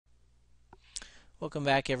Welcome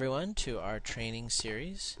back everyone to our training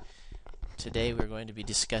series. Today we're going to be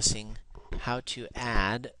discussing how to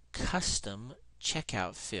add custom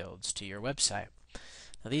checkout fields to your website.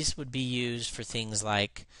 Now these would be used for things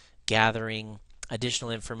like gathering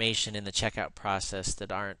additional information in the checkout process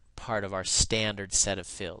that aren't part of our standard set of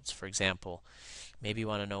fields. For example, maybe you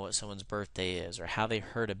want to know what someone's birthday is, or how they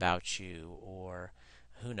heard about you, or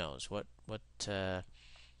who knows what's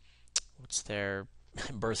their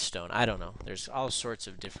birthstone. I don't know. There's all sorts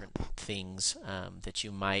of different things that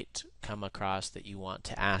you might come across that you want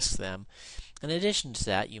to ask them. In addition to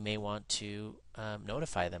that, you may want to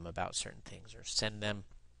notify them about certain things, or send them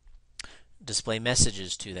display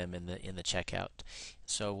messages to them in the checkout.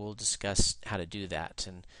 So we'll discuss how to do that.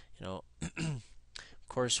 And of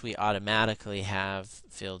course, we automatically have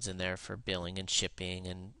fields in there for billing and shipping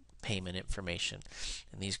and payment information,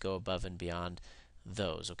 and these go above and beyond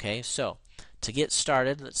those. Okay, so to get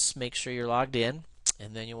started, let's make sure you're logged in,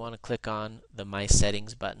 and then you want to click on the My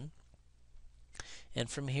Settings button, and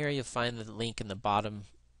from here you'll find the link in the bottom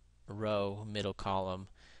row, middle column.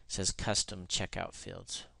 It says Custom Checkout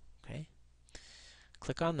Fields. Okay,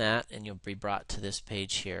 click on that and you'll be brought to this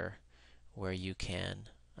page here where you can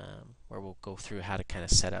where we'll go through how to kind of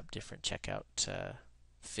set up different checkout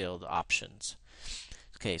field options.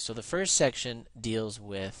 Okay, so the first section deals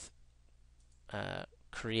with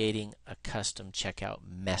creating a custom checkout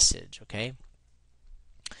message. Okay,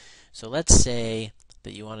 so let's say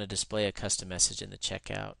that you want to display a custom message in the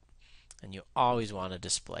checkout, and you always want to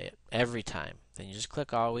display it every time. Then you just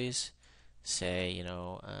click Always, say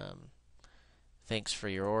thanks for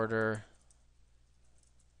your order,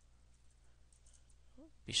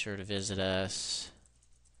 be sure to visit us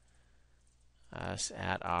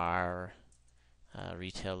at our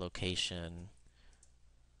retail location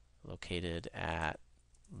located at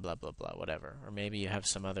blah blah blah, whatever. Or maybe you have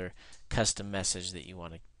some other custom message that you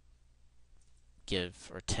want to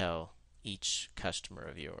give or tell each customer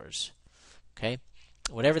of yours. Okay,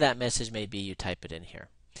 whatever that message may be, you type it in here.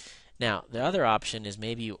 Now the other option is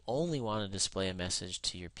maybe you only want to display a message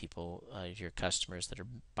to your people, your customers that are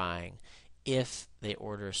buying, if they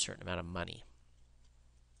order a certain amount of money,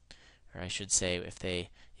 or I should say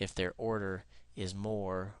if their order is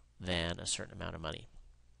more than a certain amount of money.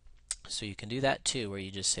 So you can do that too, where you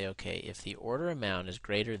just say, okay, if the order amount is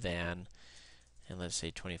greater than, and let's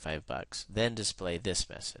say $25, then display this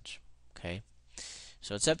message. Okay,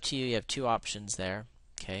 so it's up to you. You have two options there.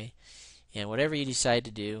 Okay, and whatever you decide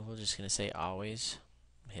to do, we're just going to say always.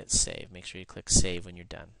 Hit save. Make sure you click save when you're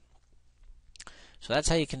done. So that's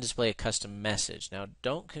how you can display a custom message. Now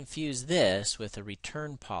don't confuse this with a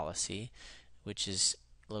return policy, which is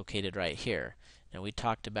located right here. Now we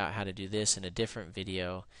talked about how to do this in a different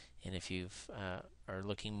video, and if you are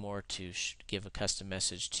looking more to give a custom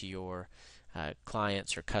message to your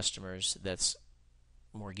clients or customers that's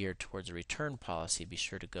more geared towards a return policy, be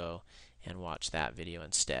sure to go and watch that video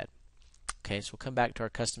instead. Okay, so we'll come back to our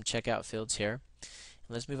custom checkout fields here, and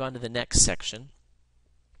let's move on to the next section,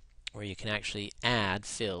 where you can actually add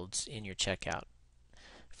fields in your checkout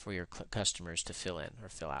for your customers to fill in or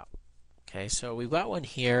fill out. Okay, so we've got one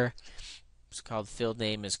here. It's called field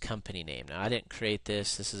name is company name. Now I didn't create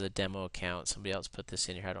this. This is a demo account. Somebody else put this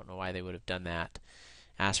in here. I don't know why they would have done that.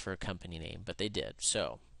 Ask for a company name, but they did.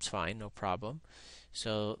 So it's fine, no problem.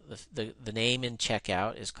 So the name in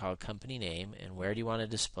checkout is called company name, and where do you want to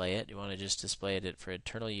display it? Do you want to just display it for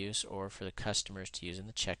internal use or for the customers to use in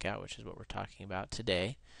the checkout, which is what we're talking about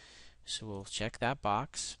today. So we'll check that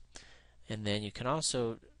box, and then you can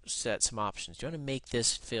also set some options. Do you want to make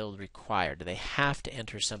this field required? Do they have to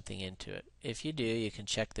enter something into it? If you do, you can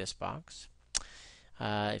check this box.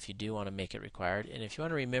 If you do want to make it required, and if you want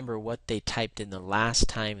to remember what they typed in the last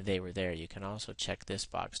time they were there, you can also check this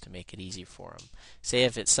box to make it easy for them. Say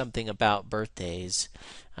if it's something about birthdays,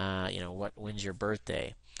 when's your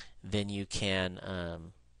birthday, then you can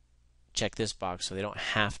check this box so they don't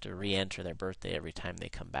have to re-enter their birthday every time they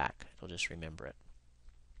come back. It'll just remember it.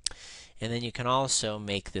 And then you can also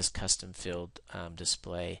make this custom field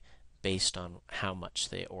display based on how much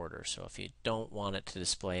they order. So if you don't want it to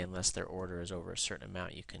display unless their order is over a certain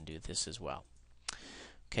amount, you can do this as well.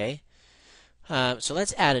 Okay, so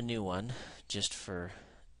let's add a new one just for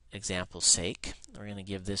example's sake. We're going to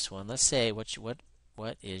give this one, let's say, what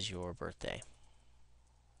is your birthday?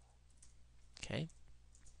 Okay,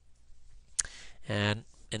 and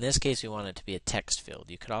in this case we want it to be a text field.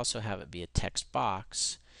 You could also have it be a text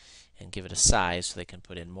box and give it a size so they can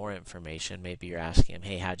put in more information. Maybe you're asking them,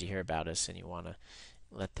 hey, how'd you hear about us? And you want to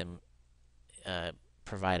let them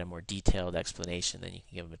provide a more detailed explanation. Then you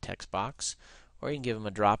can give them a text box, or you can give them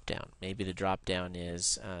a drop down. Maybe the drop down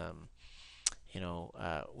is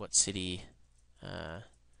what city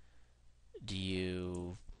do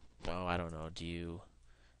you, oh, I don't know,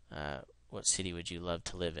 what city would you love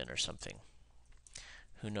to live in or something.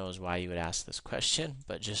 Who knows why you would ask this question,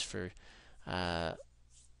 but just for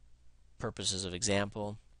purposes of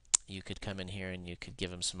example, you could come in here and you could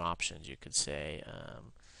give them some options. You could say,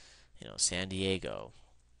 San Diego.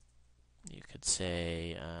 You could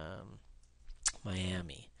say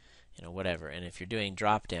Miami, whatever. And if you're doing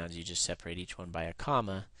drop downs, you just separate each one by a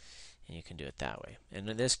comma, and you can do it that way. And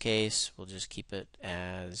in this case, we'll just keep it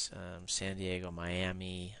as San Diego,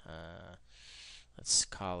 Miami. Let's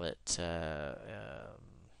call it,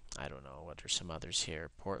 I don't know, what are some others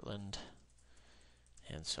here? Portland,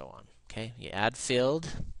 and so on. Okay, you add filled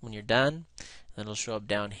when you're done, then it'll show up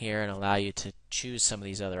down here and allow you to choose some of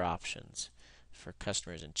these other options. For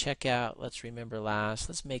customers in checkout, let's remember last.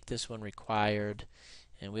 Let's make this one required,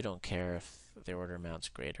 and we don't care if the order amount's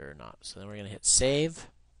greater or not. So then we're going to hit save.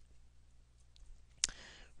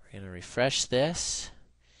 We're going to refresh this,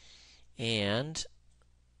 and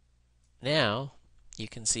now you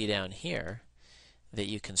can see down here that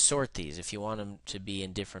you can sort these if you want them to be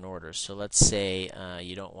in different orders. So let's say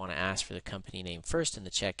you don't want to ask for the company name first in the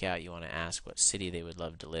checkout, you want to ask what city they would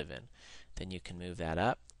love to live in. Then you can move that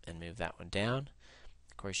up and move that one down.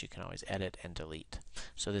 Of course, you can always edit and delete.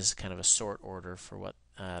 So this is kind of a sort order for what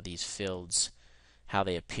these fields, how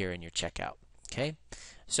they appear in your checkout. Okay,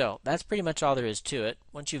 so that's pretty much all there is to it.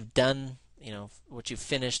 Once you've done, what you've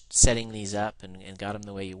finished setting these up and got them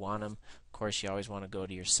the way you want them, of course, you always want to go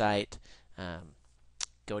to your site,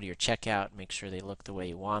 go to your checkout, make sure they look the way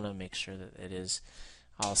you want them, make sure that it is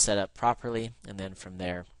all set up properly, and then from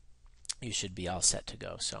there, you should be all set to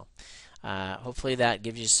go. So hopefully that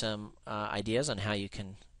gives you some ideas on how you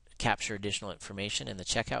can capture additional information in the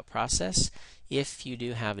checkout process. If you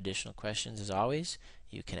do have additional questions, as always,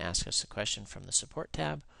 you can ask us a question from the support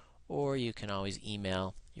tab, or you can always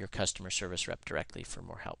email your customer service rep directly for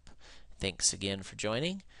more help. Thanks again for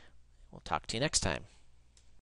joining. We'll talk to you next time.